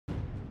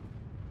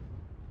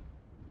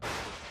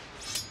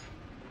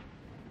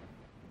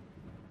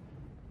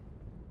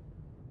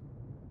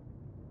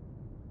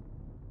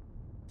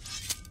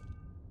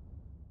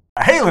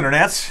Hey,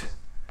 Internets!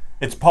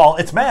 It's Paul,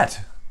 it's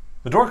Matt,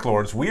 the Dork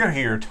Lords. We are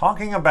here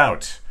talking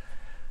about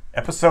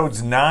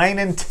episodes 9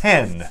 and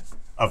 10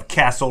 of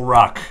Castle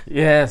Rock.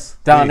 Yes,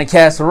 down in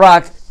Castle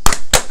Rock.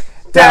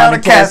 Down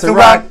in Castle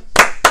Rock.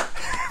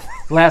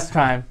 Last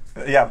time.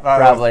 Yeah,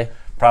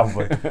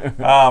 Probably.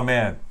 Oh,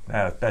 man.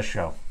 Best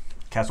show.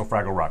 Castle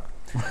Fraggle Rock.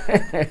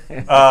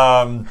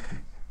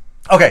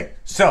 Okay,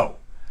 so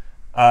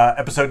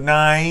episode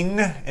 9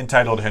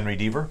 entitled Henry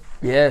Deaver.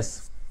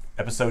 Yes.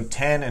 Episode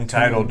 10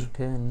 entitled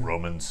 10.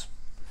 Romans.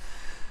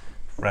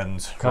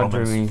 Friends.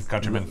 Countrymen. Romans.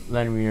 Countrymen.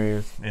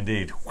 Countrymen.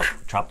 Indeed.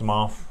 Chopped them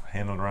off.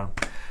 Handled around.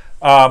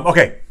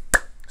 Okay.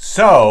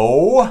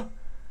 So,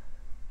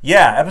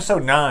 yeah,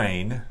 episode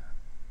 9.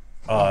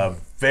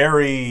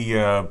 Very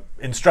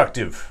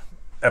instructive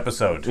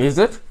episode. Is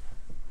it?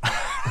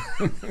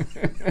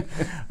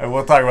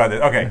 We'll talk about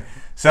this. Okay.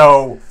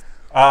 So,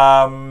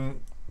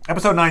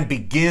 episode 9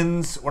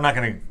 begins. We're not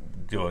going to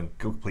do a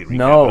complete recap.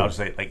 No. But I'll just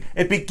say,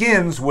 it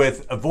begins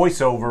with a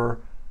voiceover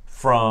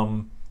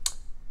from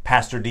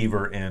Pastor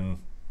Deaver in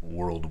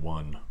World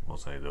 1. We'll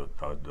say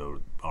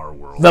our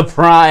world. The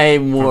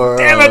Prime World.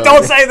 Damn it!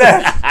 Don't say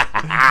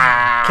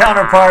that.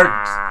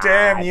 Counterpart.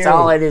 Damn you. It's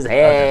all in his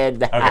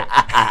head. Okay.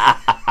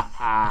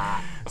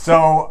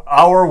 So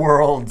our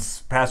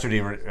world's Pastor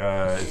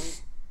Deaver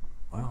is,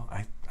 well,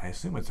 I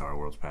assume it's our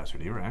world's Pastor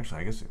Deaver. Actually,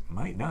 I guess it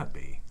might not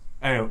be.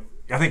 Anyway,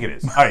 I think it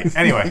is. All right.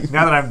 Anyway,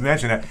 now that I've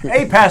mentioned that,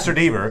 hey, Pastor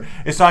Deaver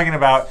is talking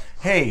about,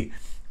 hey,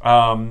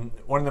 one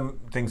of the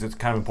things that's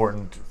kind of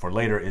important for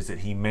later is that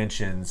he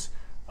mentions,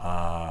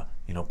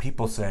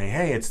 people say,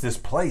 hey, it's this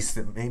place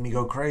that made me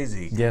go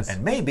crazy. Yes.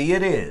 And maybe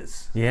it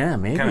is. Yeah,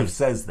 maybe. Kind of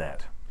says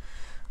that.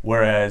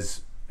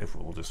 Whereas, if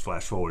we'll just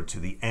flash forward to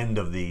the end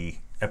of the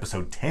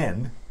episode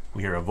 10,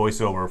 we hear a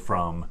voiceover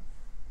from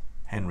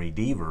Henry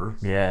Deaver.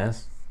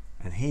 Yes.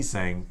 And he's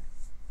saying,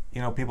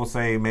 people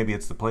say maybe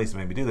it's the place,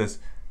 maybe do this.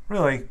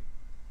 Really,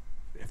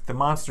 if the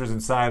monster's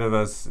inside of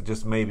us, it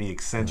just maybe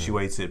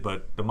accentuates it,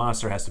 but the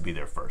monster has to be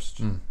there first.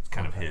 It's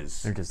kind of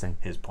his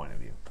point of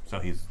view. So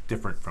he's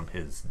different from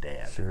his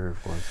dad. Sure,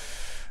 of course.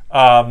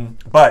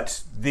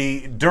 But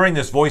during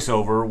this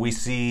voiceover, we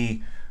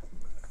see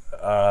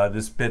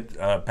this bit.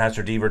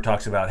 Pastor Deaver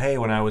talks about, hey,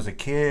 when I was a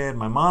kid,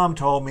 my mom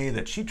told me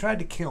that she tried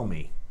to kill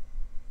me.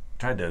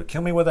 Tried to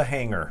kill me with a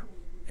hanger.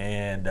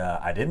 And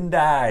I didn't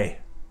die.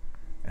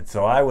 And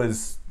so I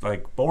was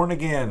like born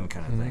again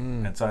kind of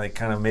thing. And so it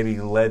kind of maybe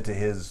led to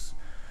his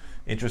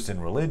interest in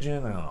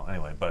religion. I don't know.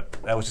 Anyway, but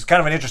that was just kind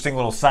of an interesting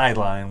little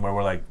sideline where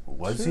we're like,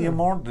 was he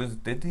immortal?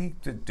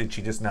 Did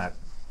she just not,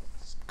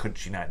 could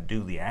she not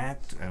do the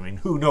act? I mean,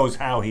 who knows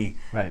how he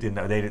didn't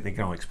know. They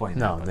can only explain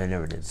that. No, they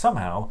never did.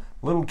 Somehow,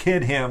 little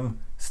kid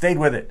him stayed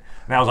with it.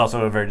 And that was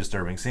also a very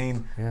disturbing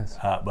scene. Yes.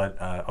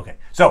 Okay.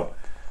 So,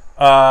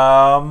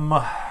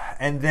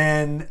 and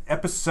then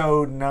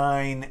episode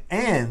 9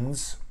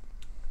 ends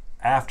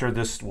after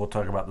this. We'll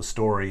talk about the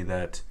story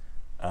that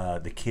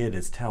the kid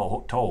is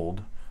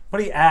told. But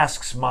he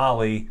asks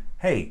Molly,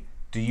 hey,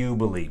 do you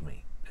believe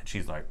me? And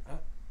she's like,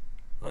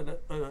 And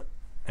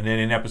then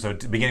in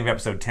beginning of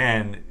episode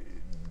 10,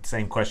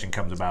 same question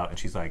comes about, and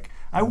she's like,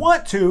 I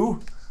want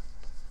to.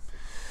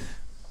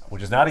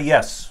 Which is not a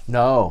yes.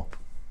 No.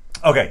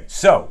 Okay,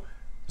 so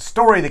the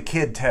story the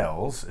kid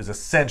tells is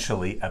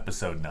essentially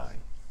episode 9.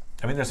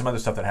 I mean, there's some other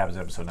stuff that happens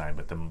in episode 9,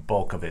 but the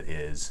bulk of it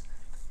is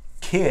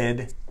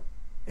kid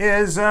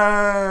is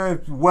a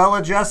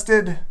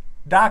well-adjusted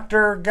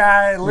doctor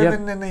guy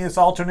living in this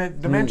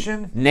alternate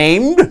dimension.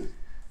 Named?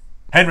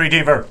 Henry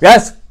Deaver.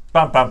 Yes.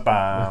 Bum, bum,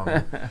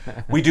 bum.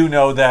 We do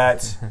know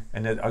that,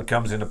 and it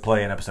comes into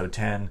play in episode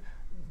 10,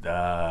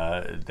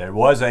 there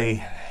was a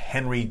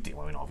Henry,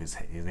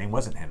 his name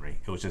wasn't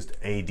Henry, it was just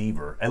a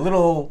Deaver. A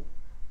little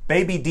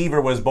baby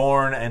Deaver was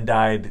born and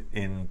died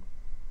in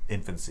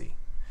infancy.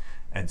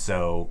 And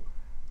so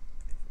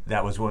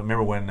that was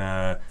remember when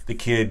the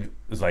kid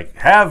was like,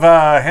 have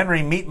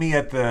Henry meet me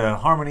at the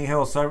Harmony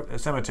Hill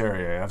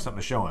Cemetery. I have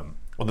something to show him.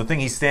 Well, the thing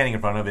he's standing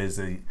in front of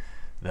is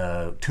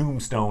the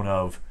tombstone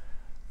of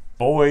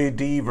Boy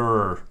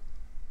Deaver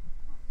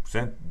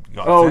sent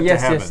to heaven.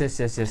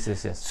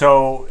 Yes.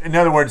 So, in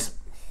other words,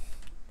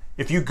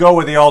 if you go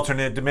with the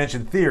alternate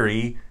dimension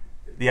theory,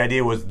 the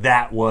idea was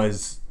that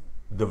was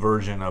the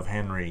version of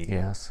Henry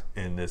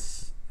in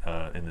this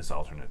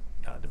alternate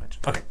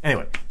dimension. Okay,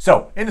 anyway,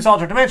 so in this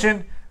alternate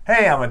dimension,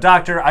 hey, I'm a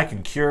doctor. I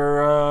can cure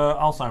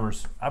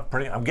Alzheimer's.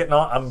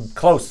 I'm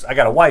close. I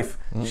got a wife.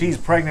 She's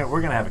pregnant.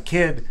 We're gonna have a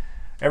kid.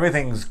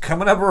 Everything's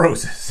coming up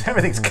roses.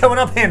 Everything's coming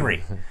up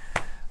Henry.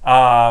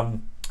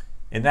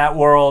 In that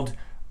world,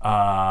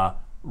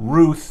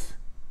 Ruth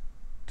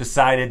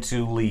decided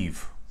to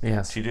leave.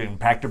 Yes. She didn't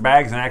pack her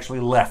bags and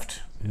actually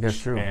left. That's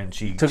true. And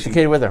she took the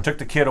kid with her. Took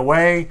the kid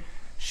away.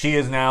 She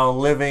is now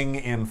living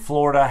in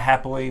Florida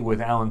happily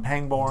with Alan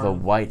Pangborn. The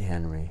white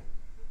Henry.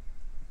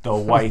 The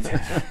white,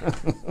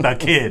 the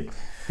kid.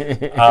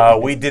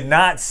 We did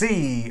not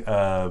see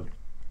the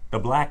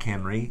black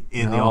Henry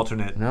in the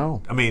alternate.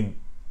 No. I mean,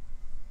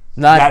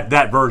 not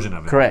that version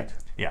of it. Correct.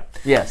 Yeah.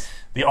 Yes.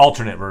 The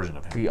alternate version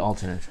of him. The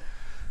alternate.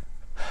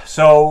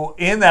 So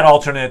in that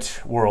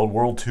alternate world,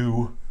 World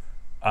 2,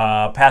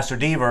 Pastor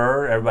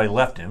Deaver, everybody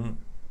left him,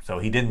 so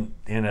he didn't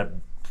end up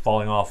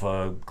falling off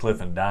a cliff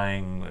and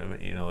dying.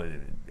 You know,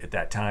 at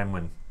that time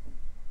when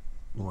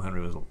little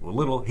Henry was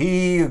little,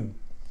 he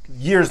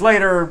years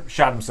later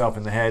shot himself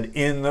in the head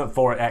in the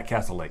forest at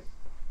Castle Lake.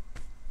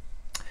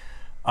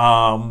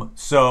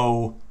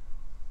 So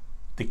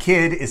the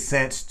kid is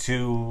sent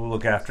to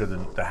look after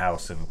the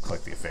house and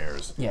collect the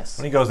affairs. Yes.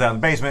 When he goes down the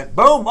basement,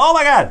 boom! Oh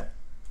my God!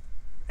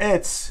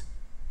 It's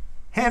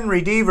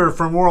Henry Deaver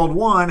from World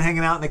 1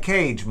 hanging out in a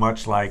cage,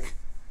 much like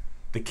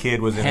the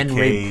kid was in a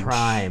cage. Henry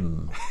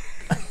Prime.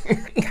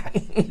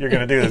 You're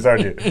going to do this,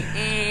 aren't you?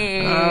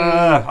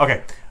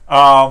 Okay.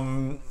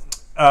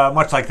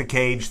 Much like the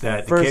cage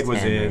that the kid was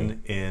Henry.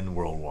 in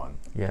World 1.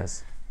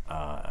 Yes.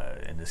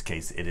 In this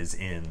case, it is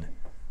in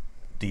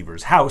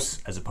Deaver's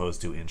house as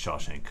opposed to in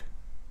Shawshank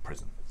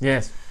Prison.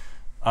 Yes.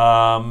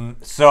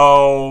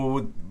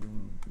 So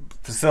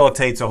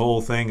facilitates a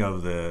whole thing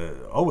of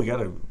we got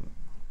to,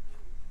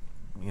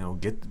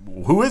 get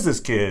who is this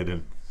kid,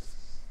 and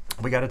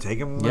we got to take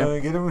him,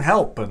 get him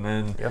help, and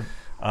then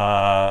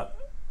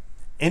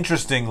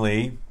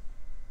interestingly,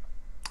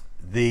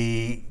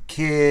 the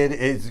kid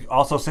is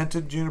also sent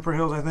to Juniper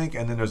Hills, I think,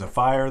 and then there's a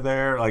fire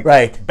there.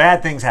 Like,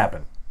 bad things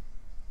happen,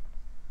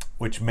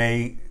 which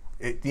the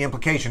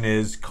implication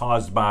is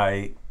caused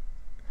by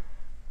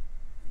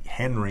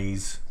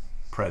Henry's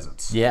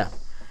presence. Yeah.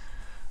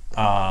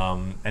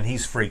 And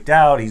he's freaked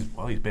out. He's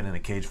been in a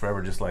cage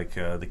forever, just like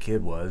the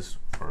kid was.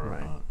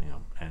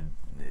 And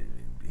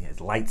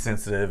he's light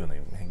sensitive, and they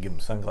give him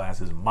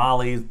sunglasses. And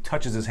Molly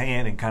touches his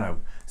hand and kind of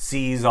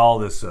sees all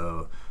this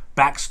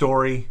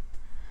backstory,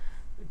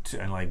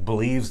 and like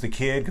believes the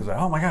kid because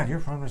oh my God, you're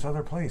from this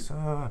other place.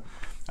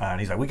 And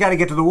he's like, we got to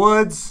get to the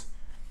woods.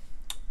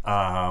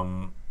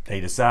 They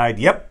decide,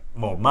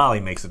 well, Molly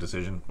makes a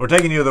decision. We're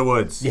taking you to the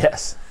woods.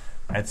 Yes.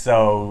 And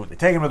so they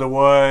take him to the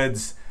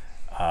woods.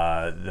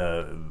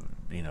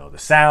 The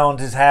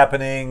sound is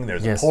happening.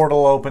 There's a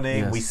portal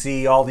opening. Yes. We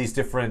see all these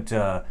different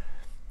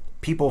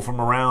people from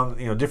around,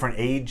 different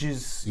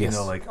ages. Yes.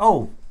 Like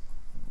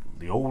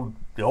the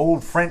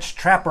old French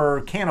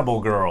trapper cannibal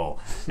girl,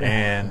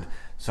 and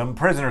some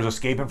prisoners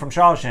escaping from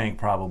Shawshank,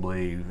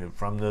 probably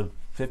from the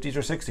 50s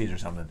or 60s or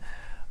something.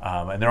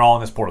 And they're all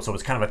in this portal, so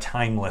it's kind of a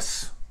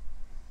timeless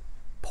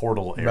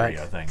portal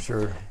area thing.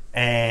 Sure.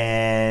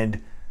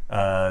 And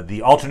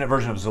the alternate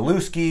version of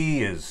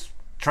Zalewski is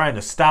trying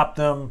to stop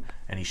them,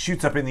 and he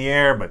shoots up in the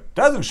air, but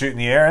doesn't shoot in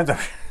the air. Ends up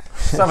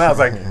somehow it's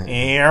like,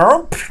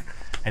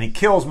 and he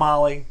kills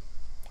Molly,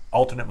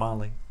 alternate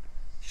Molly.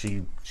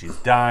 She's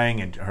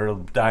dying, and her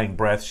dying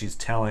breath, she's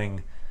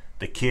telling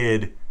the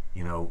kid,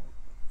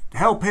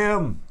 help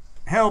him,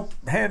 help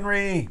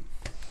Henry.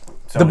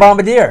 So the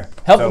bombardier.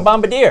 Help the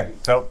bombardier.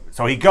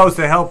 So he goes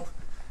to help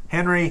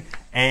Henry,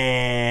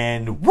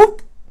 and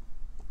whoop,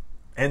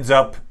 ends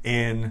up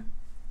in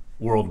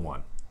World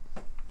 1.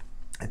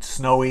 It's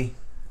snowy.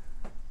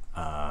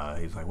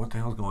 He's like, what the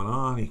hell's going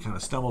on? He kind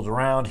of stumbles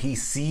around. He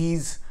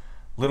sees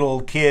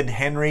little kid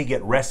Henry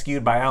get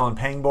rescued by Alan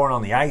Pangborn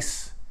on the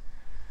ice.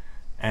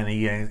 And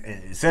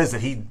it says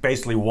that he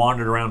basically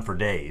wandered around for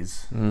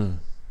days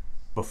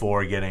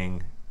before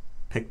getting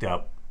picked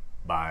up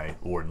by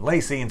Warden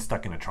Lacey and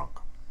stuck in a trunk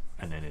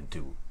and then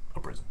into a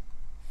prison.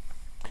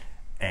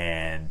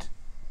 And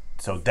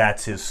so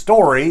that's his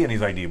story. And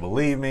he's like, do you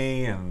believe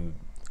me? And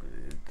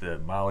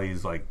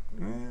Molly's like,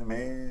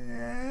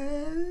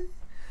 me?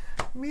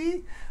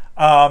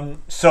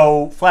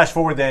 So flash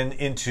forward then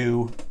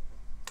into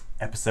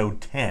episode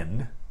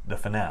 10, the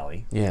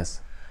finale. Yes.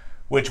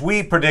 Which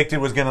we predicted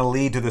was going to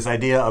lead to this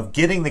idea of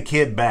getting the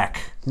kid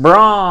back.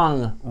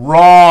 Wrong.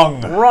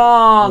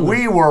 Wrong.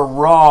 We were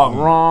wrong.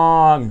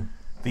 Wrong.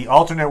 The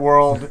alternate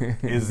world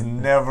is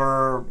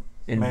never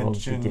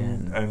invoked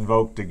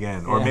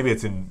again. Or maybe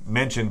it's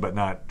mentioned but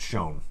not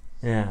shown.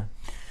 Yeah.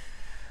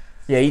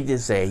 Yeah, he did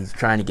say he's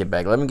trying to get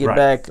back. Let me get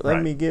back.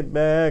 Let me get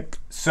back.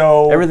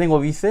 So everything will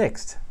be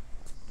fixed.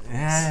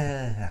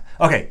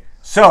 Okay.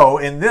 So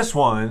in this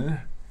one,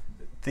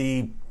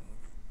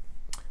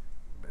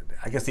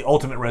 I guess the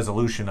ultimate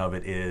resolution of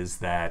it is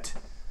that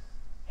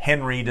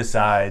Henry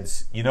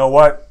decides, you know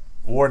what?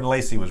 Warden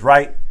Lacey was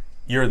right.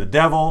 You're the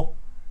devil,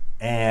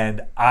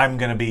 and I'm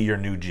going to be your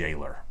new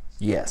jailer.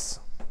 Yes.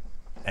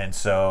 And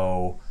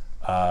so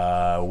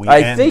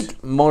I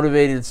think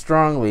motivated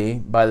strongly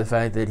by the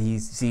fact that he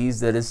sees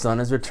that his son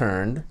has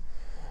returned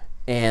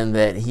and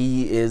that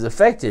he is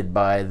affected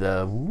by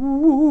the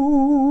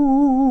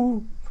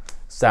woo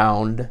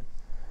sound.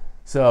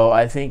 So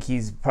I think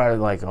he's probably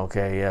like,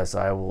 okay, yes,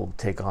 I will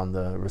take on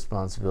the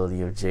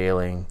responsibility of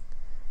jailing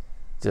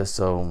just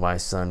so my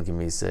son can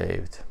be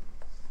saved.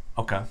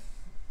 Okay.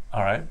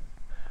 All right.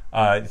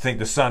 I think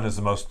the son is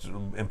the most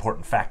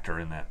important factor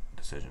in that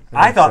decision.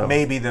 I thought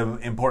maybe the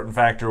important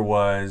factor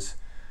was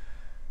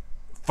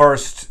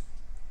first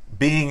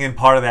being in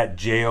part of that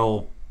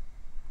jail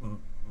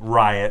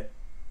riot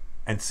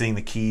and seeing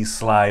the keys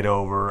slide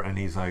over, and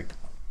he's like,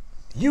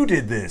 you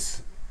did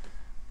this.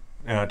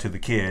 to the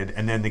kid,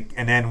 and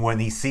then when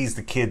he sees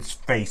the kid's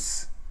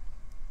face,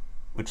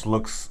 which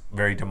looks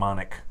very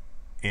demonic,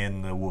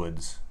 in the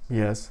woods.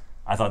 Yes.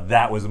 I thought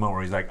that was the moment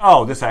where he's like,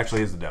 "Oh, this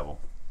actually is the devil."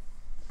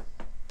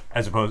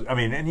 As opposed, I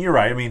mean, and you're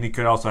right. I mean, he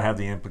could also have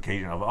the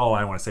implication of, "Oh,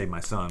 I want to save my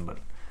son," but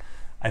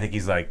I think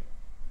he's like,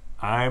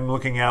 "I'm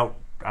looking out.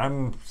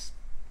 I'm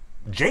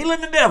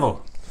jailing the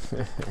devil."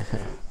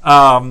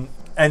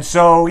 And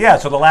so, yeah.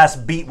 So the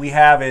last beat we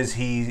have is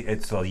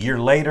it's a year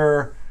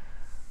later.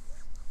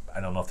 I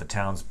don't know if the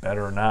town's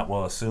better or not.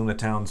 We'll assume the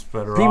town's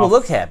better. People off.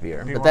 Look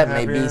happier, but that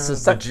may be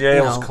the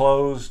jail's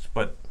closed,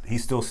 but he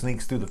still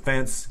sneaks through the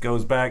fence,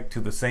 goes back to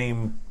the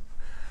same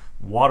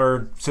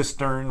water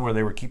cistern where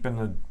they were keeping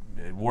the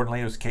Warden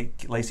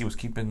Lacey was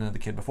keeping the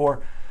kid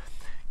before.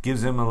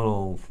 Gives him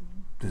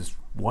this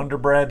Wonder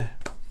Bread.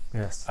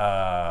 Yes.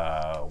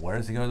 Where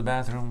does he go to the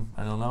bathroom?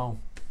 I don't know.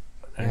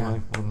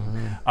 Anyway,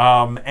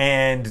 Mm-hmm.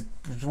 And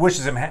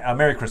wishes him a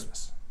Merry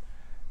Christmas.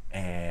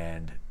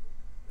 And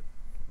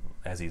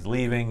as he's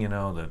leaving,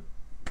 the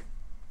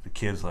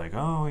kid's like,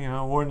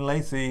 "Oh, Warden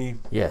Lacey.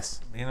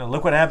 Yes.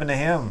 Look what happened to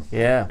him.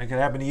 Yeah. It could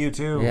happen to you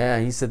too." Yeah,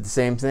 he said the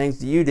same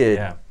things you did.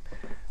 Yeah.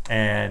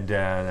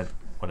 And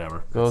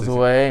whatever. Goes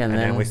away, and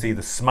then we see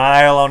the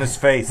smile on his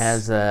face.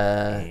 Has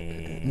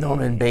a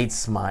Norman Bates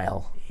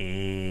smile.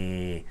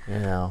 Like,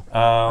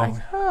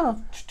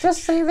 "Oh,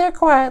 just stay there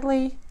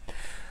quietly."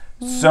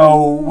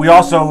 So we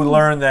also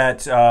learn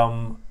that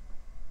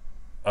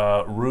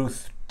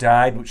Ruth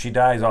died. She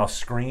dies off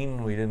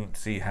screen. We didn't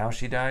see how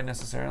she died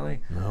necessarily.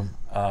 No.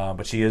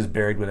 But she is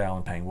buried with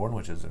Alan Pangborn,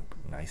 which is a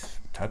nice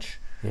touch.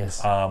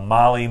 Yes.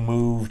 Molly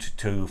moved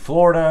to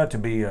Florida to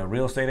be a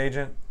real estate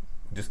agent.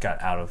 Just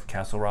got out of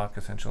Castle Rock,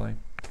 essentially.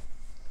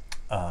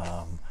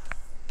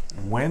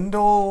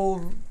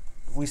 Wendell,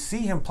 we see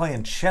him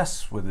playing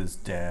chess with his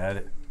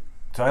dad.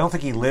 So I don't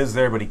think he lives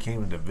there, but he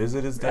came to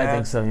visit his dad. I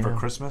think so, for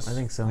Christmas. I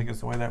think so. I think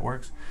it's the way that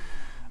works.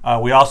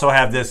 We also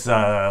have this.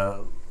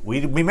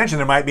 We mentioned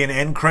there might be an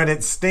end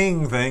credit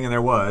sting thing, and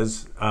there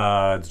was.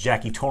 It's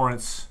Jackie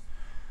Torrance.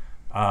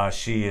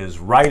 She is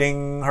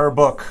writing her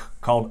book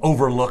called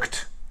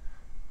Overlooked.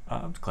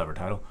 It's a clever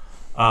title.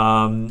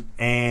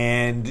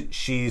 And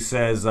she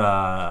says,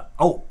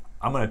 "Oh,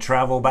 I'm going to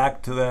travel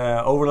back to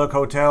the Overlook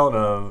Hotel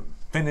to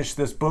finish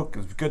this book.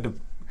 It's good to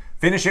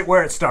finish it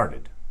where it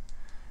started."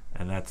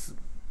 And that's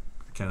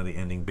kind of the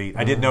ending beat.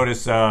 I did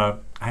notice, I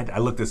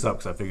looked this up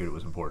because I figured it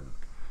was important.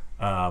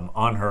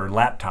 On her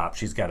laptop,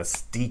 she's got a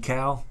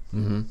decal,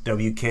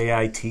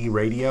 WKIT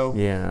radio.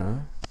 Yeah.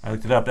 I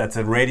looked it up. That's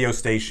a radio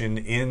station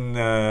in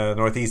the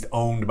Northeast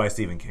owned by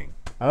Stephen King.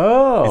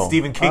 Oh. It's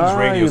Stephen King's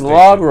radio he's station.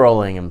 log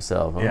rolling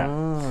himself. Yeah.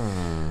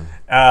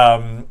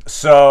 Oh.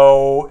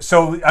 So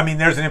I mean,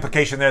 there's an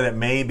implication there that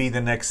maybe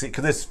the next,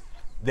 because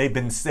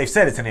they've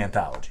said it's an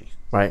anthology.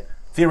 Right.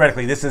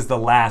 Theoretically, this is the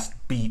last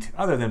beat,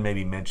 other than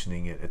maybe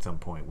mentioning it at some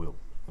point. We'll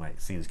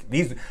might see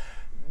these.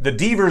 The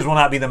Deavers will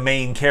not be the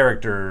main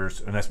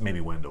characters, unless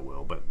maybe Wendell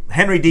will. But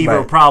Henry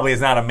Deaver probably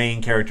is not a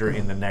main character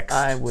in the next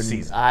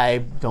season. I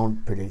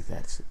don't predict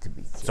that to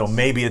be the case. So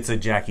maybe it's a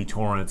Jackie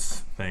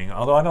Torrance thing.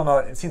 Although I don't know,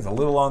 it seems a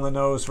little on the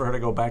nose for her to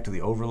go back to the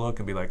Overlook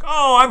and be like,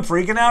 "Oh, I'm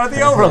freaking out at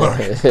the Overlook."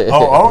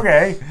 Oh,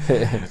 okay.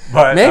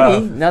 But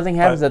maybe nothing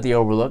happens at the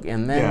Overlook,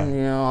 and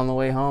then on the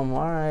way home,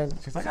 all right,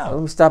 she's like, "Oh,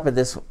 let me stop at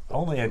this."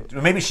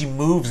 Maybe she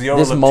moves the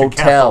Overlook to motel.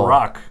 Castle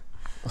Rock.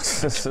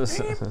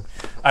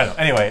 I don't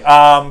know. Anyway,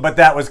 but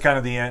that was kind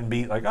of the end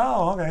beat. Like,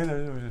 oh, okay,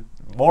 there's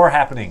more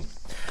happening.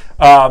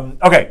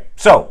 Okay,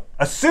 so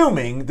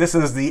assuming this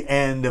is the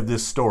end of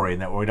this story,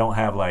 and that we don't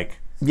have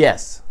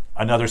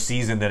another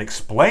season that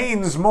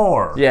explains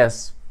more.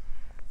 Yes.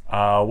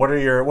 What are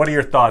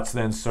your thoughts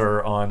then,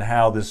 sir, on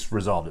how this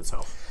resolved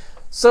itself?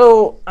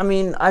 So, I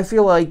mean, I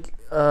feel like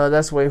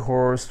that's the way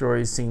horror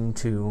stories seem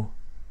to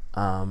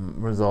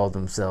resolve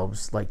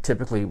themselves. Like,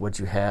 typically what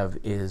you have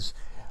is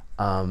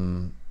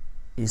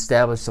you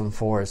establish some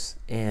force,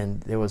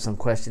 and there was some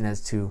question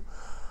as to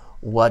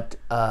what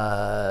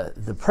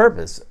the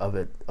purpose of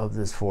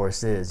this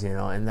force is,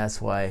 and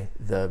that's why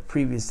the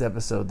previous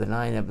episode, the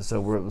 9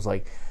 episode, where it was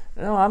like,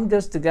 "No, I'm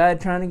just a guy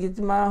trying to get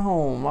to my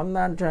home. I'm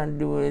not trying to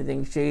do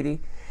anything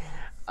shady."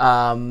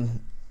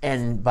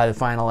 And by the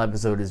final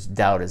episode,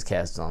 doubt is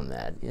cast on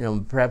that.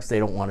 Perhaps they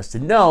don't want us to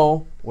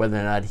know whether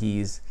or not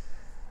he's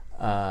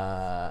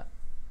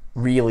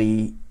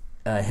really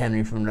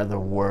Henry from another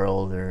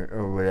world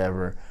or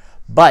whatever.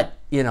 But,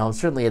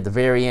 certainly at the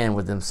very end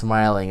with them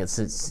smiling, it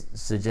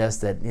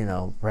suggests that,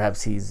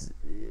 perhaps he's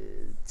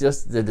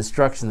just the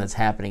destruction that's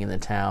happening in the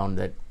town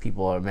that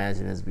people are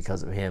imagining is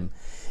because of him.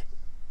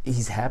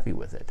 He's happy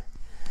with it.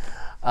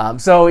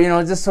 So,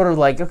 just sort of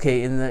like,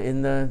 okay,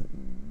 in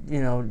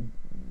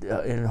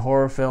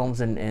horror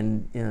films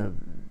and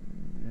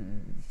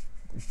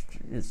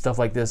stuff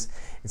like this,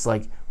 it's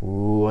like,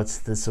 ooh, what's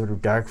the sort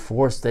of dark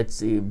force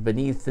that's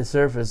beneath the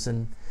surface?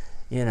 And,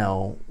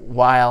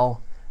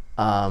 while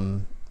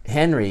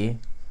Henry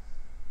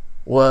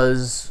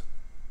was,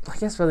 I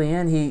guess by the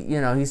end,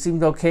 he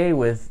seemed okay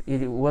with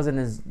it. It wasn't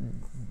as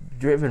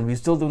driven. He was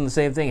still doing the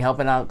same thing,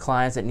 helping out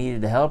clients that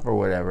needed help or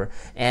whatever.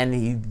 And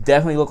he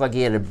definitely looked like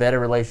he had a better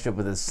relationship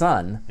with his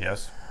son.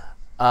 Yes.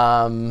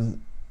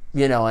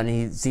 You know, and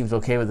he seems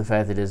okay with the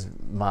fact that his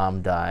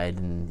mom died,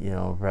 and you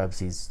know, perhaps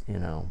he's, you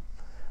know,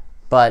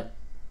 but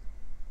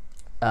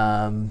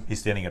he's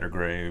standing at her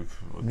grave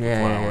with yeah,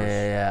 flowers.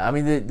 yeah. I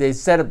mean, they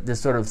set up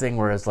this sort of thing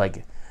where it's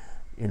like,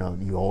 you know,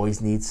 you always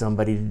need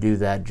somebody to do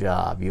that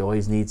job. You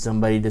always need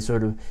somebody to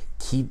sort of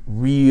keep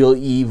real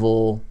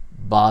evil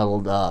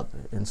bottled up,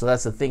 and so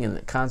that's the thing in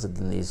the concept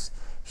in these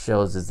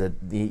shows is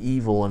that the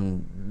evil,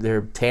 and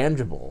they're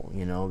tangible.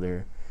 You know,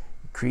 they're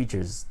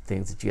creatures,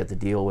 things that you have to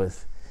deal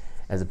with,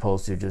 as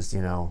opposed to just,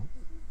 you know,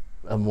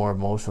 a more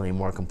emotionally,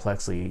 more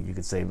complexly, you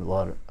could say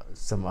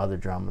some other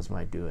dramas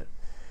might do it.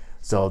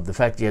 So the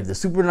fact you have the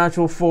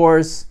supernatural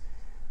force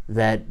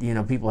that, you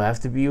know, people have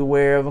to be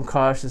aware of and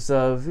cautious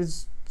of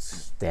is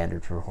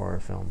standard for horror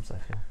films, I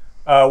feel.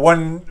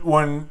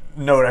 One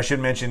note I should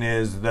mention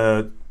is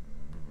the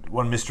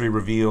one mystery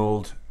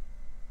revealed,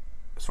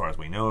 as far as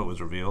we know it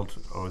was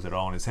revealed, or was it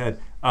all in his head,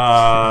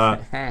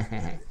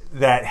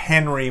 that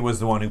Henry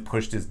was the one who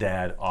pushed his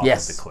dad off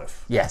of the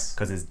cliff. Yes.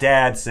 Because his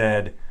dad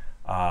said,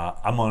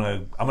 I'm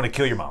gonna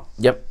kill your mom.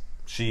 Yep.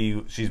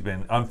 She's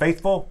been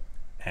unfaithful,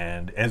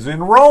 and as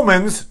in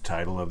Romans,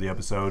 title of the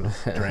episode,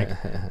 drink,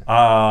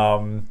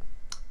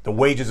 the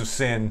wages of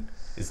sin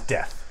is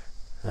death.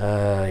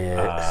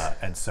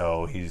 And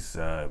so he's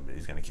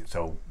gonna kill.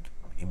 So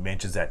he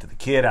mentions that to the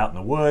kid out in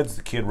the woods.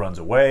 The kid runs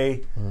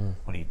away.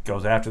 When he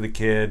goes after the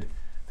kid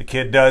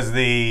does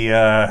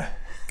the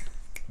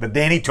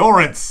Danny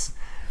Torrance.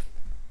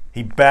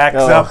 He backs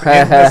up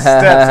in the steps. So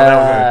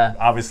that was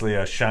obviously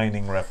a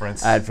Shining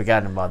reference. I had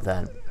forgotten about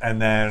that.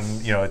 And then,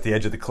 you know, at the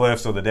edge of the cliff,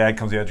 so the dad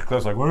comes to the edge of the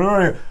cliff, like, where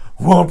are you?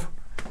 Whoop!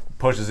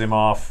 Pushes him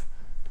off.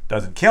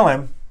 Doesn't kill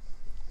him.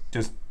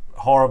 Just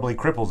horribly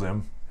cripples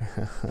him.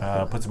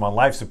 Puts him on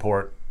life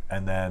support.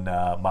 And then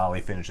Molly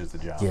finishes the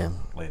job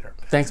later.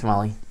 Thanks,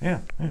 Molly.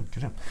 Yeah,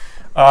 good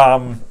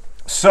job.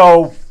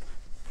 So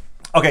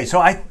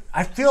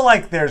I feel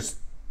like there's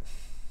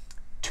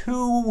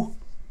two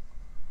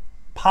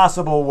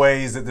possible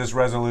ways that this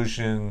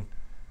resolution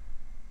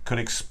could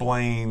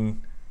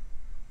explain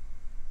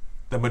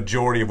the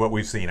majority of what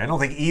we've seen. I don't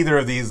think either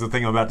of these, the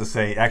thing I'm about to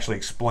say, actually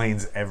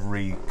explains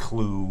every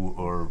clue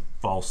or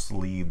false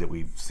lead that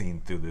we've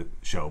seen through the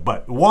show.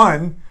 But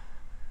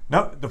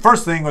the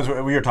first thing was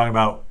what we were talking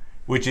about,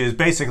 which is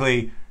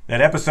basically that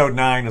episode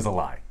 9 is a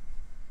lie.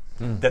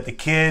 That the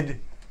kid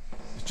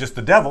is just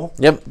the devil.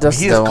 Yep,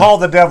 he is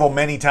called the devil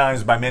many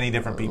times by many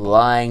different people.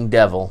 Lying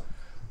devil.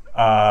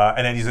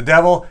 And then he's a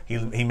devil.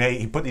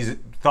 He put these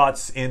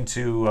thoughts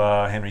into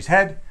Henry's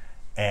head,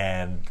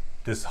 and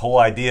this whole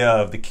idea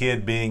of the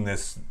kid being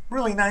this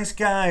really nice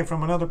guy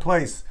from another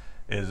place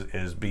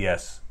is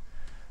BS.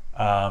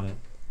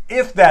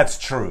 If that's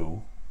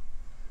true,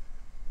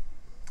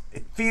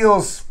 it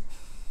feels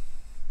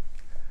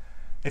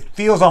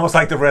almost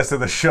like the rest of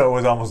the show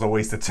was almost a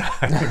waste of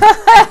time.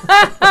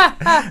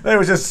 They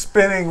were just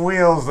spinning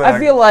wheels. I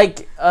feel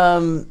like, I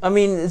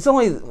mean, it's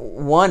only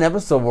one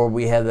episode where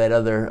we have that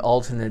other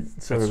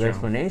alternate sort of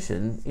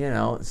explanation, you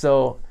know,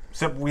 so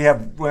we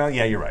have, well,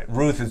 yeah, you're right.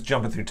 Ruth is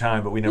jumping through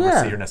time, but we never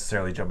see her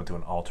necessarily jumping through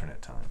an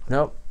alternate time.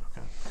 Nope.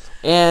 Okay.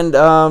 And,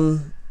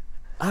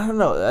 I don't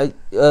know.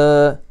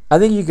 I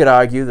think you could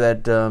argue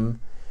that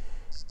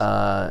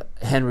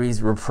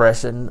Henry's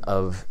repression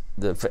of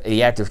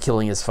the act of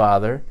killing his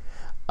father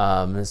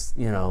is,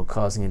 you know,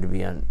 causing him to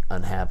be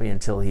unhappy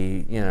until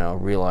he, you know,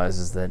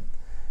 realizes that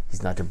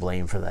he's not to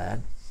blame for that.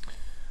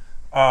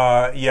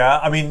 Yeah,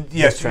 I mean,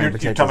 yes, you're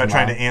talking about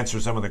trying to answer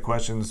some of the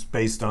questions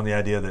based on the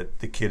idea that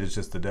the kid is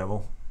just the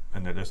devil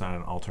and that there's not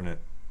an alternate.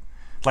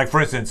 Like,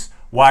 for instance,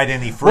 why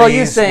didn't he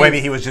freeze? Well, maybe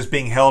he was just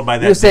being held by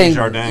that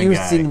Desjardins guy. You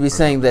seem to be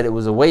saying that it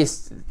was a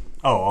waste.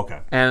 Oh, okay.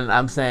 And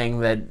I'm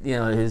saying that, you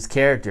know, his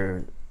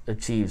character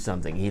achieved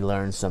something. He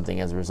learned something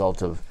as a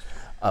result of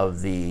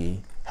the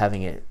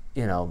having it,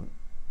 you know,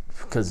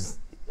 because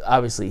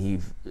obviously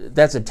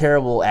that's a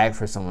terrible act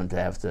for someone to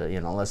have to, you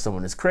know, unless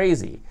someone is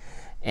crazy.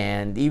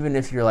 And even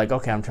if you're like,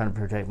 okay, I'm trying to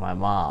protect my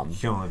mom,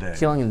 killing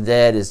the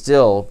dead is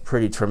still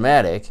pretty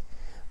traumatic.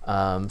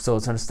 So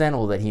it's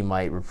understandable that he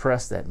might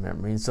repress that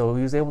memory, and so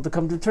he was able to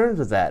come to terms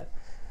with that.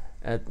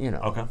 You know.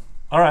 Okay.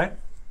 All right.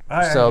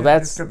 So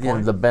that's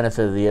the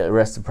benefit of the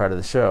rest of part of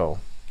the show.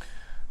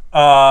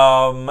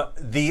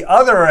 The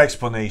other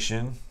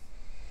explanation,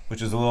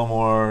 which is a little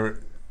more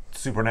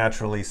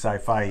supernaturally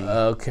sci-fi,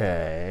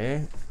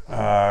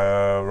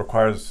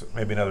 requires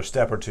maybe another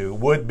step or two,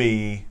 would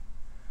be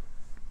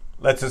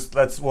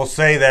we'll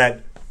say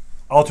that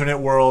alternate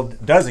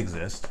world does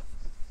exist.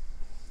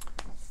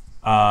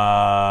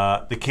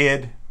 The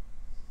kid,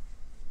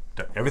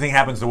 everything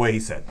happens the way he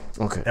said.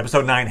 Okay.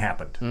 Episode 9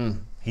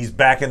 happened. He's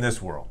back in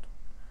this world.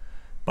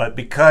 But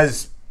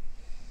because,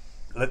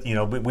 you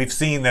know, we've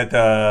seen that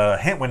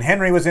when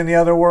Henry was in the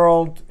other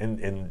world,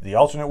 in the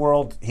alternate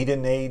world, he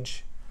didn't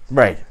age.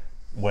 Right.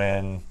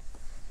 When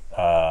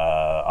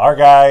our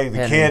guy,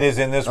 the kid, is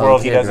in this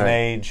world, he doesn't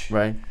age.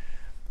 Right.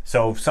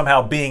 So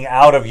somehow being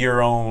out of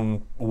your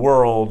own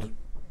world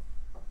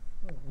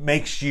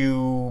makes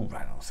you,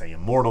 I don't say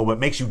immortal, but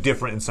makes you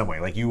different in some way.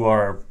 Like you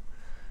are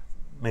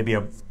maybe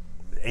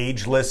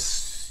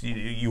ageless.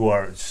 You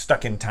are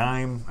stuck in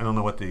time. I don't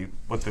know what the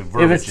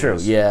verbiage If it's true,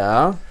 is.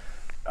 yeah.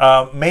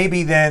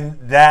 Maybe then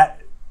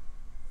that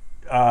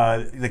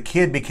the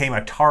kid became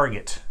a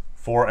target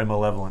for a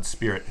malevolent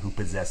spirit who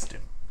possessed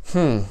him.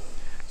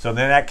 So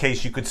then in that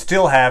case, you could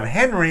still have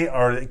Henry,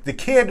 or the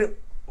kid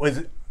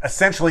was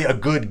essentially a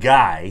good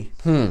guy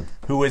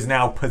who is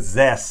now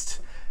possessed.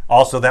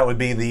 Also, that would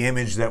be the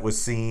image that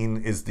was seen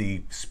is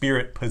the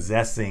spirit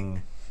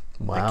possessing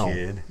the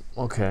kid.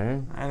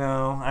 Okay. I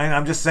know.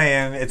 I'm just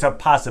saying it's a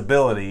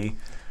possibility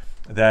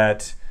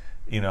that,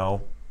 you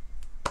know,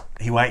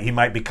 he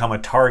might become a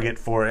target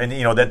for, and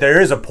you know that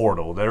there is a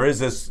portal. There is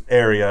this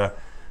area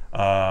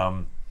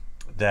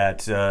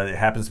that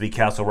happens to be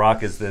Castle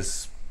Rock. Is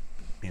this,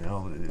 you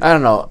know? I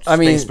don't know. I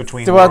mean,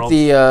 throughout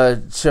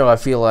the show, I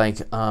feel like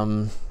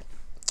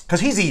because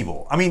he's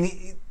evil. I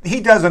mean, he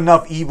does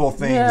enough evil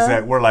things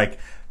that we're like,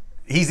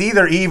 he's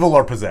either evil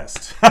or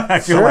possessed. I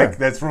feel like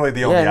that's really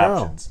the only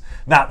options.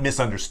 Not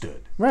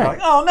misunderstood. Right. Like,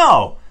 oh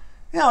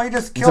no, he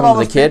just killed all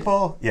those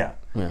people. Yeah.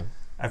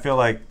 I feel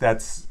like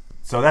that's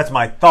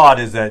my thought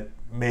is that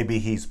maybe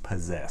he's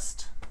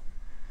possessed,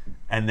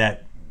 and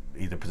that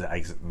either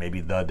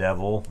maybe the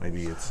devil,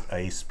 maybe it's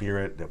a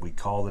spirit that we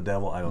call the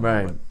devil. I don't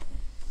know.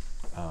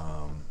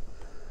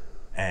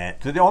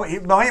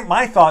 And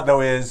my thought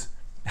though is,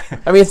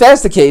 I mean, if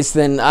that's the case,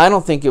 then I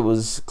don't think it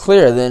was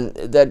clear. Then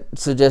that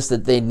suggests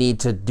that they need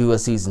to do a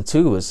season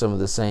 2 with some of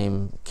the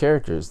same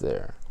characters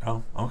there.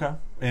 Oh, okay.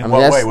 In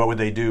what way? What would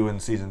they do in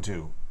season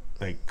 2?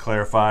 They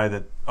clarify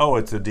that, oh,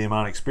 it's a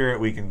demonic spirit,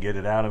 we can get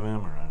it out of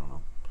him, or I don't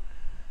know.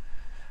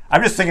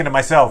 I'm just thinking to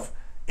myself,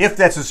 if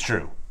this is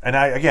true, and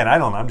I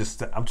don't know.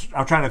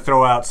 I'm trying to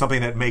throw out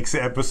something that makes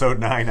episode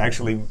 9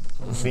 actually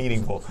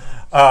meaningful.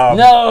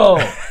 No.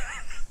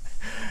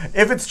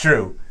 If it's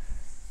true,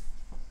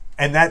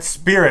 and that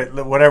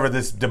spirit, whatever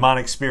this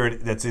demonic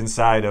spirit that's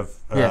inside of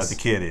the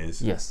kid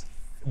is,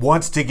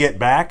 wants to get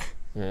back.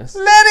 Yes.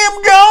 Let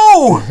him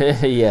go.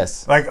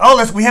 Yes. Like,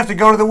 we have to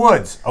go to the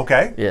woods.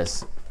 Okay.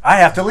 Yes. I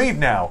have to leave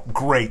now.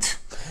 Great.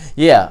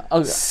 Yeah.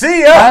 Okay.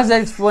 See ya. How does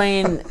that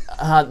explain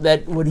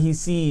that what he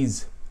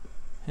sees?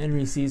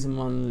 Henry sees him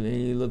and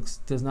he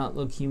does not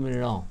look human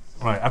at all.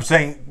 Right. I'm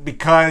saying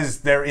because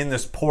they're in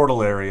this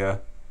portal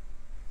area.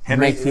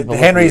 Henry's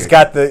weird.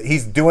 got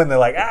he's doing the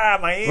like,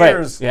 my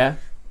ears. Right. Yeah.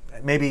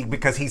 Maybe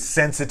because he's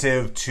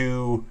sensitive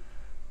to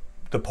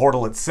the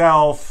portal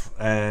itself,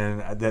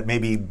 and that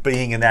maybe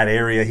being in that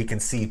area, he can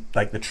see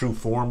like the true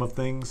form of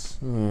things.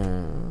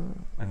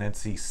 And then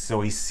he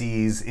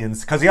sees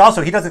because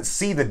he doesn't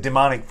see the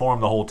demonic form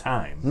the whole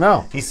time.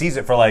 No, he sees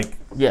it for like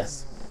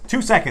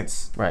 2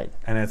 seconds. Right,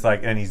 and it's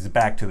like, and he's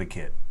back to the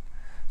kid.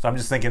 So I'm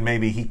just thinking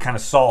maybe he kind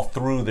of saw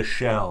through the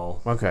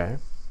shell. Okay.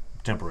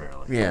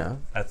 Temporarily. Yeah.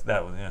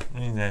 That one. Yeah.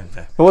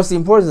 But what's the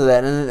importance of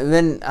that? And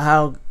then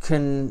how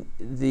can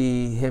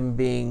him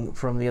being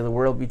from the other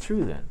world be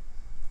true then?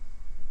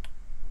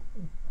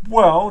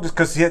 Well, just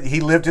because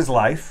he lived his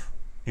life.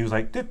 He was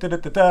like,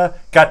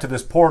 got to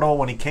this portal.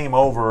 When he came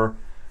over,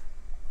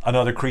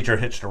 another creature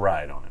hitched a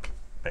ride on him,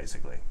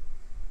 basically.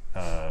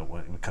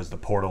 Because the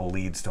portal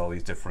leads to all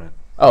these different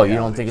realities. You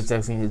don't think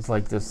it's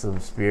like this some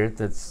spirit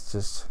that's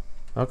just...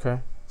 Okay.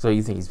 So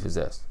you think he's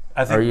possessed?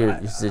 I think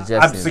you're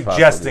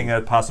suggesting a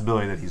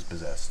possibility that he's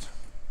possessed.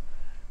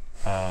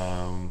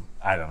 I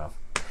don't know.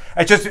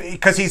 It's just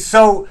because he's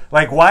so...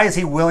 Like, why is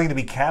he willing to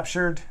be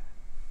captured?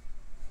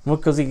 Well,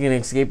 because he can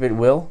escape at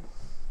will.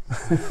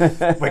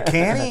 But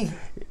can he?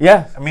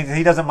 Yeah. I mean,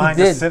 he doesn't mind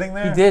just sitting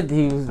there? He did.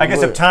 I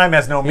guess if time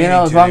has no meaning to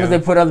as long as they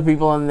put other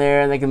people in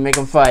there and they can make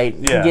them fight,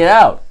 he can get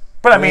out.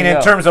 But I mean,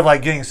 in terms of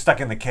like getting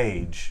stuck in the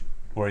cage,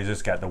 where he's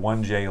just got the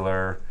one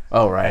jailer,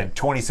 and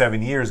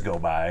 27 years go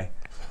by,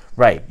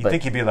 right? You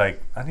think he'd be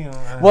like, I don't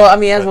know. Well, I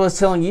mean, as I was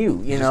telling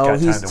you,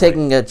 he's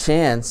taking a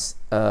chance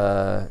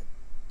that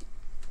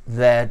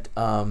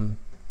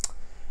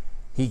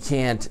he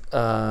can't.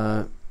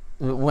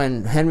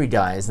 When Henry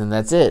dies, then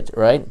that's it,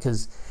 right?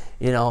 Because,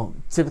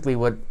 typically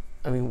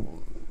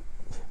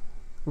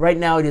right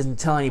now he doesn't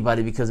tell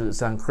anybody because it would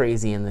sound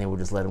crazy and they would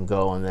just let him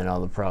go and then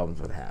all the problems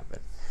would happen.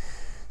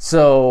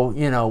 So,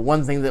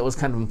 one thing that was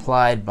kind of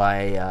implied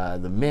by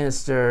the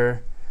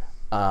minister,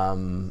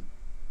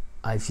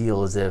 I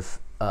feel as if,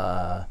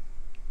 the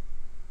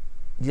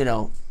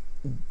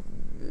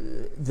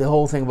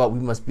whole thing about we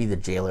must be the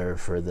jailer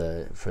for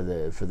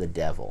the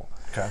devil.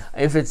 Okay.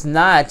 If it's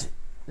not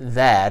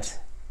that,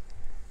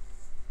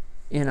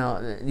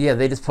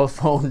 they just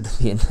postponed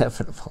the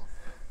inevitable.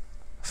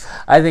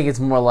 I think it's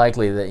more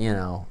likely that,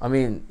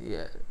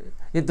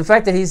 the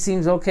fact that he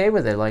seems okay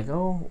with it, like,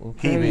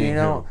 okay,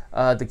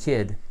 the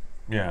kid.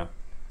 Yeah.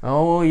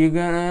 Oh, you're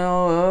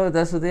gonna,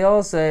 that's what they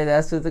all say.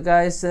 That's what the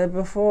guy said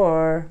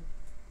before.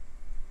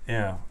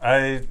 Yeah.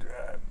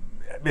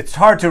 It's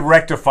hard to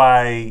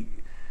rectify,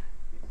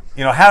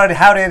 how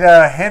did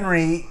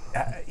Henry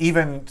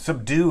even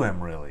subdue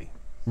him, really?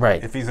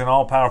 Right. If he's an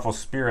all-powerful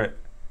spirit.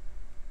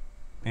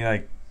 You're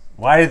like,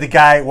 why did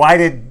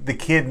the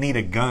kid need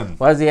a gun?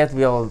 Why does he have to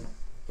be all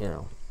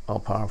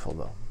powerful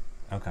though?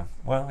 Okay.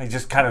 Well, he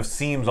just kind of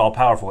seems all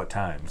powerful at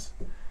times.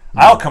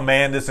 I'll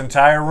command this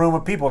entire room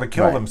of people to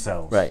kill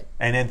themselves. Right.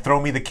 And then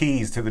throw me the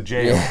keys to the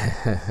jail.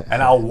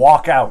 And I'll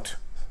walk out.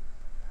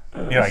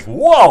 You're like,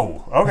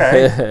 whoa,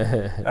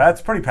 okay.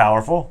 That's pretty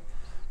powerful.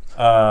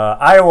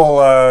 I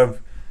will,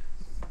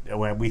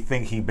 we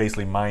think he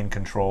basically mind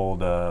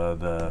controlled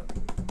the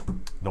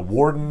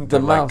warden to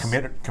like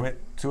commit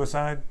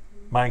suicide.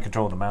 Mind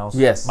controlled the mouse.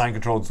 Yes. Mind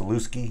controlled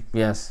Zalewski.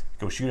 Yes.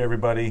 Go shoot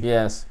everybody.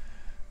 Yes.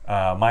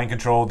 Mind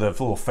controlled the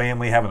little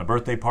family having a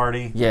birthday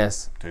party.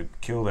 Yes. To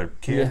kill their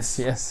kids.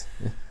 Yes.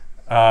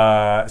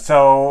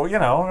 So, there's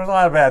a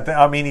lot of bad things.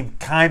 I mean, he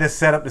kind of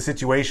set up the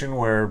situation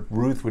where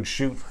Ruth would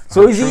shoot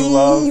so he's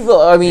evil.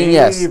 Love. I mean, evil.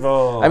 Yes.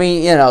 I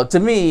mean, to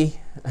me,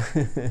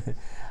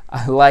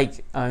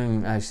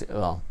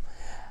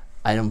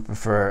 I don't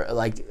prefer,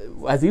 like,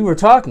 as we were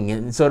talking,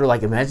 and sort of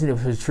like, imagine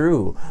if it was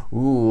true.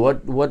 Ooh,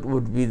 what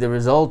would be the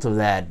result of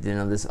that?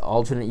 This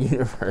alternate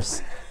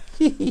universe.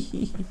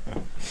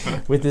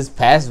 With this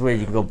password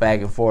you can go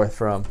back and forth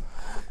from.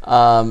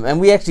 And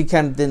we actually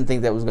kind of didn't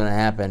think that was going to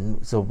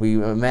happen. So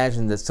we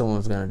imagined that someone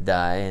was going to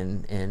die,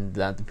 and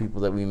not the people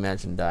that we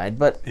imagined died.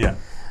 But yeah.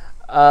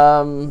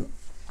 Now,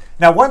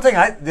 one thing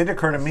that did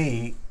occur to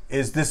me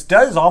is this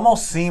does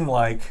almost seem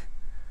like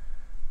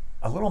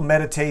a little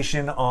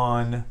meditation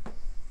on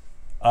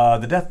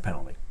the death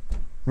penalty.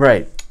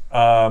 Right.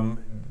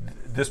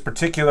 This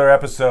particular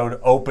episode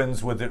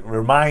opens with it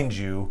reminds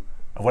you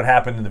of what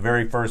happened in the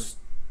very first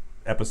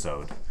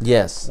episode.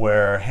 Yes.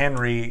 Where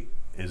Henry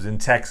is in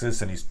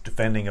Texas and he's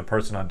defending a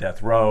person on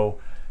death row,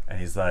 and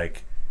he's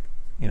like,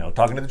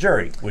 talking to the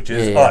jury, which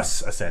is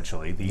us,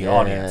 essentially, the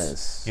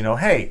audience.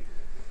 Hey,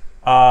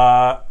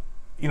 how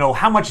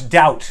much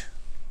doubt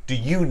do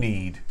you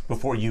need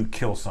before you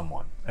kill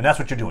someone? And that's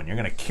what you're doing. You're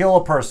going to kill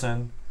a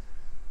person.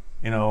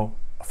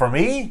 For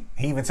me,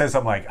 he even says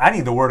something like, I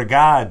need the word of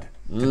God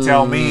to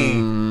tell me,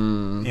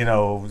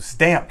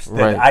 stamped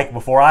that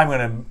before I'm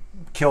going to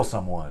kill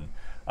someone.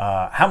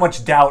 How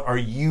much doubt are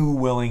you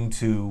willing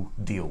to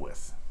deal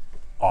with,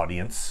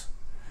 audience?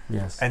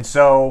 Yes. And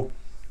so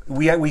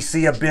we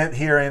see a bit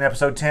here in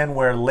episode 10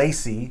 where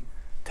Lacey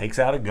takes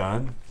out a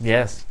gun.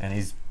 Yes. And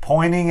he's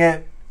pointing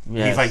it.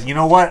 Yes. He's like, you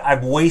know what?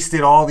 I've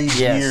wasted all these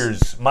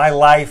years. My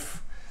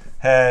life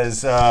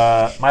has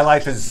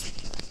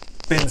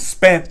been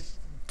spent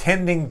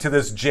tending to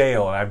this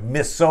jail, and I've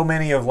missed so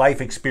many of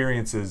life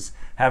experiences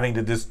having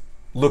to just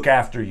look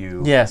after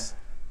you. Yes.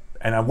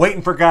 And I'm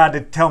waiting for God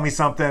to tell me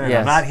something, and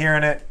I'm not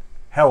hearing it.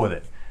 Hell with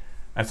it.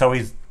 And so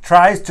he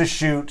tries to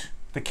shoot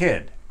the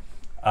kid.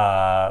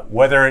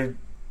 Whether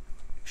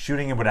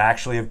shooting him would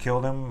actually have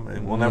killed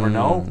him, we'll never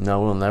know.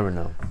 No, we'll never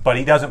know. But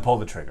he doesn't pull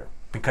the trigger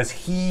because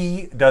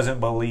he doesn't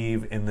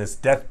believe in this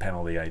death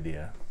penalty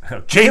idea.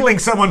 Jailing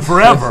someone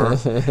forever,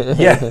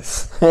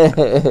 yes.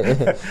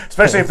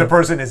 Especially if the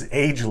person is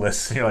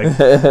ageless. You're like,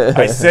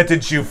 I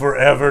sentence you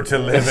forever to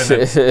live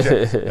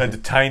in a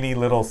tiny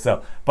little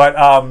cell. But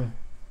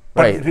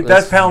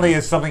death penalty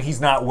is something he's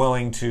not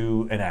willing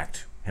to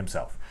enact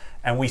himself.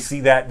 And we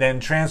see that then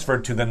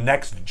transferred to the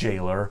next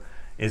jailer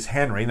is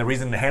Henry. And the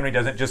reason that Henry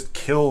doesn't just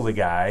kill the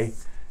guy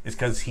is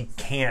because he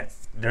can't.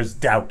 There's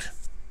doubt.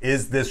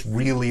 Is this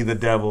really the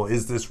devil?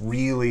 Is this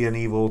really an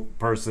evil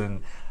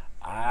person?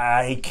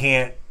 I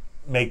can't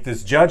make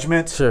this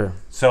judgment. Sure.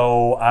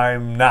 So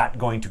I'm not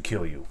going to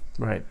kill you.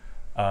 Right.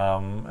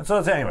 And so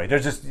anyway,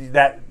 there's just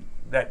that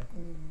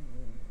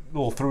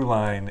little through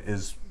line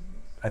is,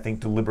 I think,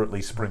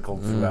 deliberately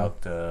sprinkled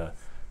throughout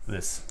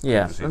this.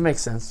 Yeah, that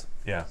makes sense.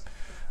 Yeah.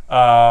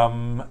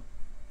 Now,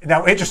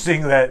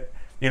 interesting that,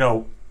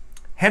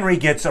 Henry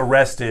gets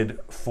arrested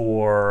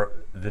for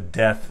the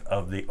death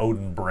of the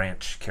Odin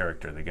Branch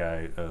character, the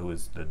guy who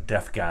was the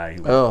deaf guy.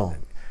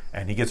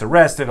 And he gets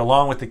arrested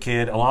along with the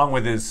kid, along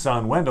with his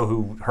son Wendell,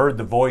 who heard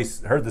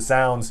the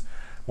sounds,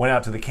 went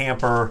out to the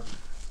camper,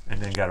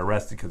 and then got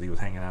arrested because he was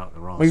hanging out in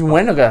the wrong spot.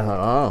 Wendell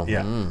got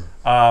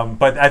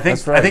but I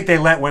think they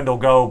let Wendell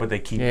go, but they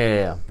keep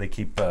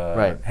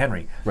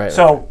Henry. Right.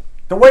 So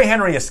the way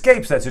Henry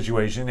escapes that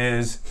situation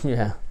is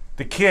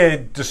the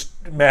kid just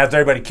has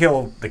everybody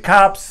kill the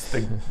cops,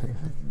 the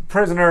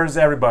prisoners,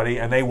 everybody,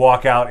 and they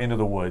walk out into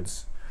the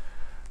woods.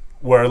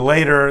 Where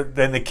later,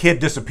 then the kid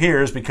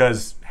disappears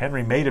because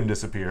Henry made him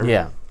disappear.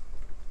 Yeah.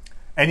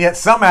 And yet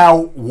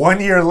somehow, 1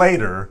 year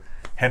later,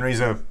 Henry's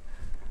a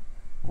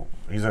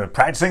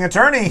practicing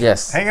attorney.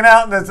 Yes. Hanging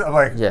out. And I'm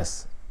like,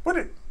 yes.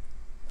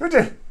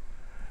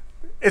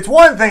 It's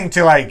one thing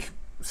to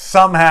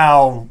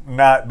somehow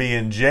not be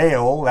in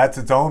jail. That's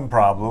its own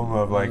problem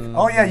of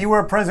oh yeah, you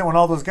were present when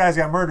all those guys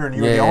got murdered and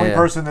you were the only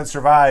person that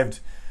survived.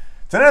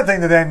 It's another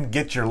thing to then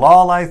get your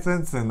law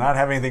license and not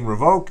have anything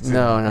revoked.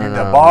 No.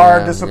 The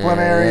bar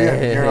disciplinary.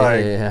 And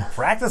you're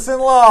practicing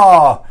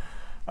law.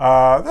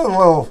 That's a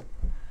little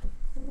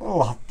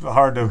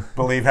hard to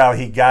believe how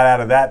he got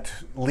out of that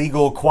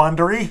legal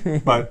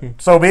quandary, but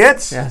so be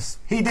it. Yes.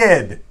 He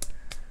did.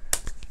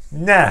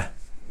 Nah.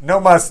 No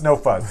muss, no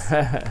fuss.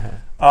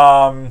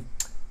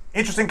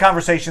 interesting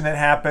conversation that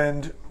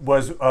happened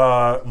was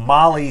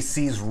Molly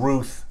sees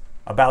Ruth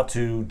about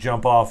to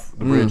jump off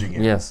the bridge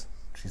again. Yes.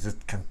 She's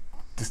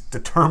just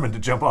determined to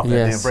jump off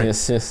that damn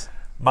bridge. Yes.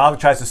 Molly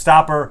tries to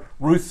stop her.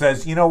 Ruth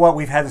says, you know what?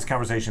 We've had this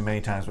conversation many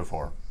times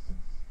before.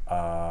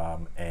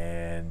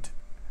 And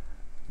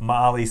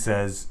Molly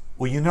says,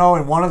 well,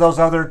 in one of those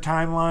other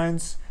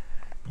timelines,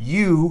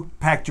 you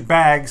packed your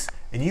bags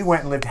and you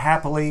went and lived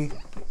happily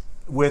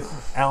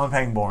with Alan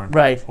Pangborn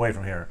away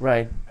from here.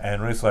 Right.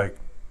 And Ruth's like,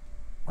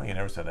 well, you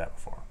never said that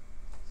before.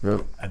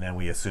 Yep. And then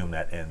we assume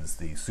that ends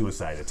the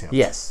suicide attempt.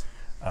 Yes.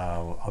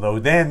 Although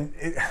then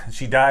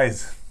she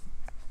dies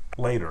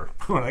later.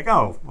 We're like,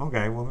 oh,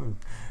 okay, well,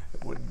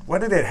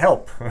 what did it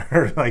help?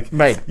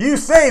 You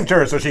saved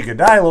her so she could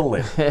die a little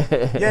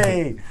later.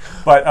 Yay!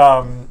 But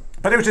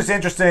it was just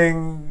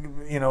interesting,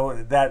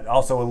 that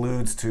also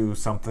alludes to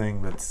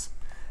something that's,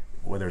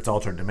 whether it's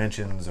altered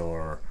dimensions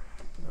or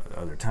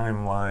other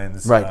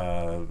timelines. Right.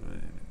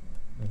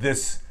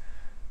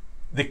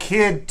 The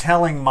kid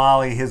telling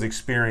Molly his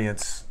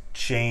experience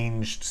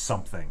changed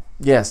something.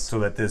 Yes. So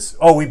that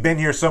we've been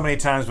here so many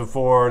times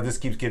before, this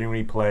keeps getting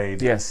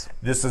replayed. Yes.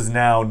 This is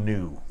now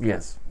new.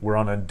 Yes. We're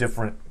on a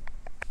different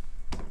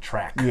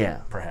track,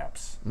 yeah,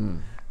 perhaps,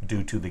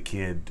 due to the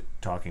kid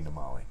talking to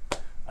Molly.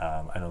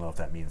 I don't know if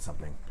that means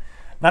something.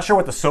 Not sure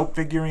what the soap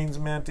figurines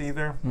meant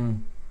either.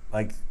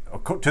 Like,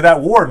 to that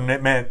warden,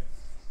 it meant,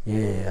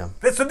 yeah,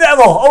 it's the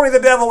devil! Only the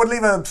devil would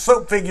leave a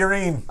soap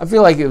figurine. I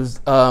feel like it was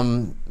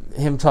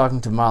him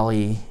talking to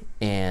Molly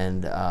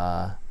and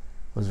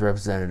was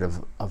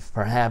representative of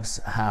perhaps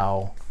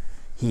how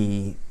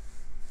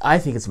I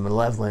think it's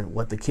malevolent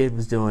what the kid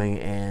was doing,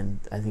 and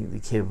I think the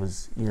kid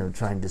was,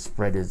 trying to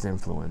spread his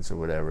influence or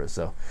whatever.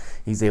 So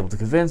he's able to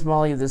convince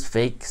Molly of this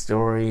fake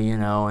story,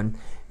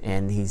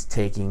 and he's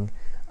taking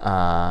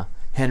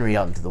Henry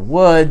out into the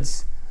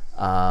woods,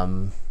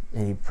 and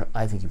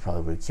I think he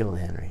probably would have killed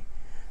Henry.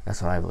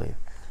 That's what I believe.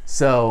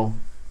 So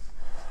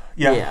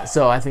yeah.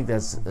 So I think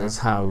that's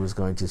how he was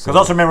going to. Because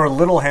also remember,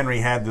 little Henry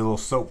had the little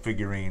soap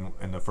figurine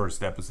in the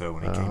first episode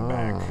when he came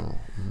back.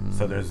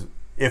 So there's.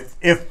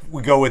 If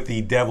we go with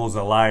the devil's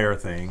a liar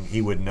thing,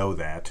 he would know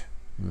that.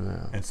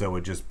 Yeah. And so it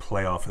would just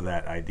play off of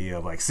that idea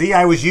of like, see,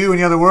 I was you in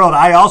the other world.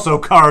 I also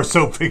carve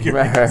soap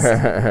figurines.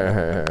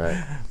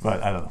 Right.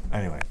 But I don't know.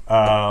 Anyway.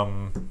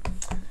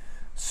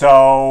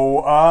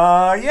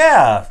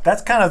 Yeah,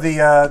 that's kind of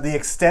the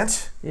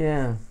extent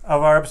of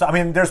our episode. I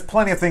mean, there's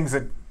plenty of things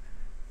that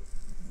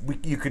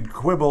you could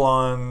quibble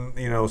on,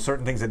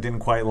 certain things that didn't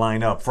quite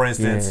line up. For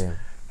instance,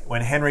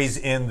 when Henry's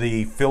in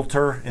the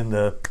filter, in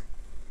the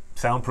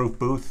soundproof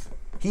booth,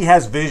 he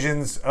has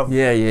visions of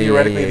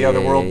theoretically the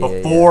other world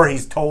before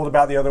he's told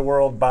about the other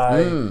world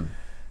by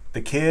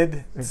the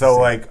kid. So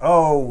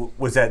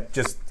was that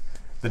just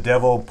the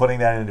devil putting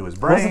that into his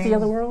brain? Was it the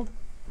other world?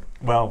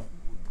 Well,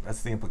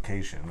 that's the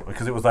implication,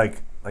 because it was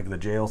like the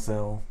jail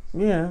cell.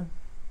 Yeah.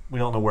 We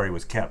don't know where he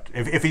was kept.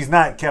 If he's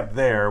not kept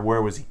there,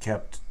 where was he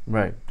kept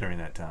during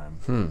that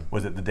time?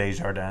 Was it the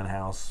Desjardins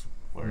house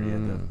where he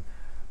had the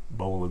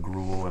bowl of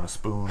gruel and a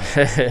spoon?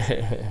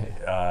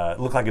 It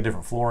looked like a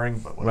different flooring,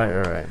 but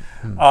whatever.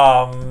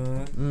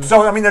 Right.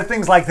 So I mean, there are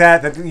things like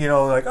that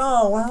like,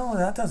 oh well,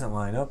 that doesn't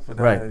line up.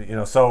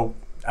 So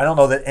I don't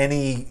know that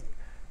any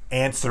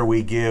answer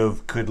we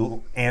give could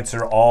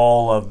answer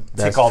all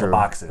the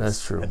boxes.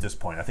 That's true. At this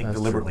point, I think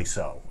deliberately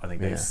so. I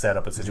think they've set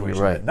up a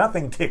situation that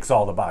nothing ticks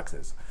all the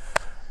boxes.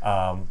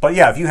 But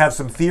yeah, if you have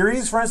some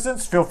theories, for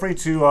instance, feel free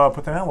to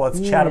put them out. Let's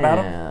chat about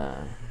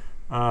them.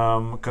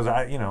 Because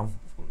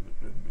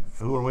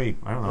who are we?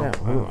 I don't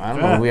know. I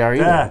don't know who we are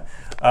either.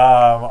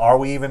 Are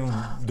we even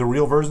the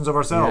real versions of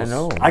ourselves?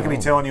 I could be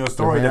telling you a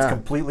story that's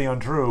completely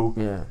untrue.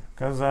 Yeah.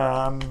 Because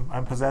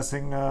I'm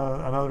possessing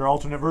another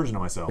alternate version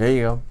of myself. There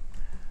you go.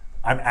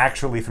 I'm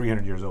actually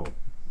 300 years old.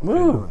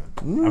 Woo.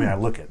 I mean, I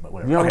look it, but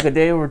whatever. You don't look a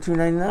day over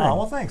 299. Oh,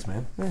 well, thanks,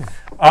 man.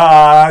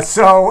 Yeah.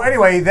 So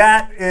anyway,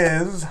 that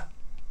is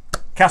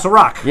Castle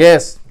Rock.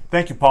 Yes.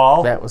 Thank you,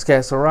 Paul. That was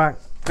Castle Rock.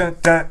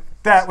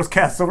 That was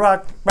Castle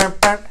Rock.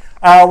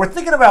 We're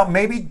thinking about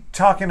maybe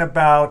talking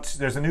about,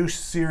 there's a new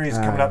series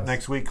coming up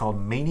next week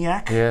called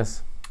Maniac.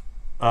 Yes.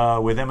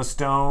 With Emma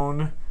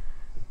Stone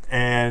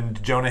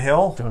and Jonah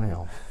Hill. Jonah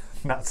Hill.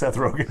 Not Seth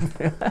Rogen.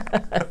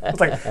 It's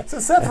like, is it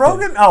Seth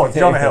Rogen? Oh, it's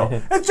Jonah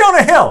Hill. It's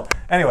Jonah Hill!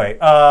 Anyway,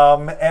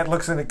 it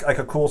looks like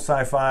a cool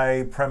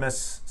sci-fi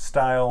premise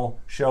style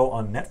show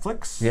on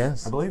Netflix.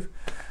 Yes. I believe.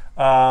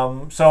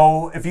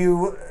 So if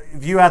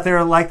you out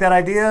there like that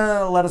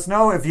idea, let us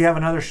know. If you have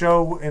another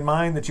show in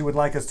mind that you would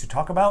like us to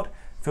talk about,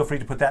 feel free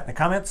to put that in the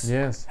comments.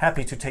 Yes.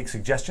 Happy to take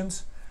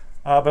suggestions.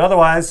 But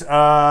otherwise,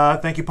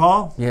 thank you,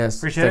 Paul. Yes.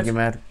 Appreciate it. Thank you,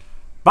 Matt.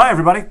 Bye,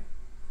 everybody.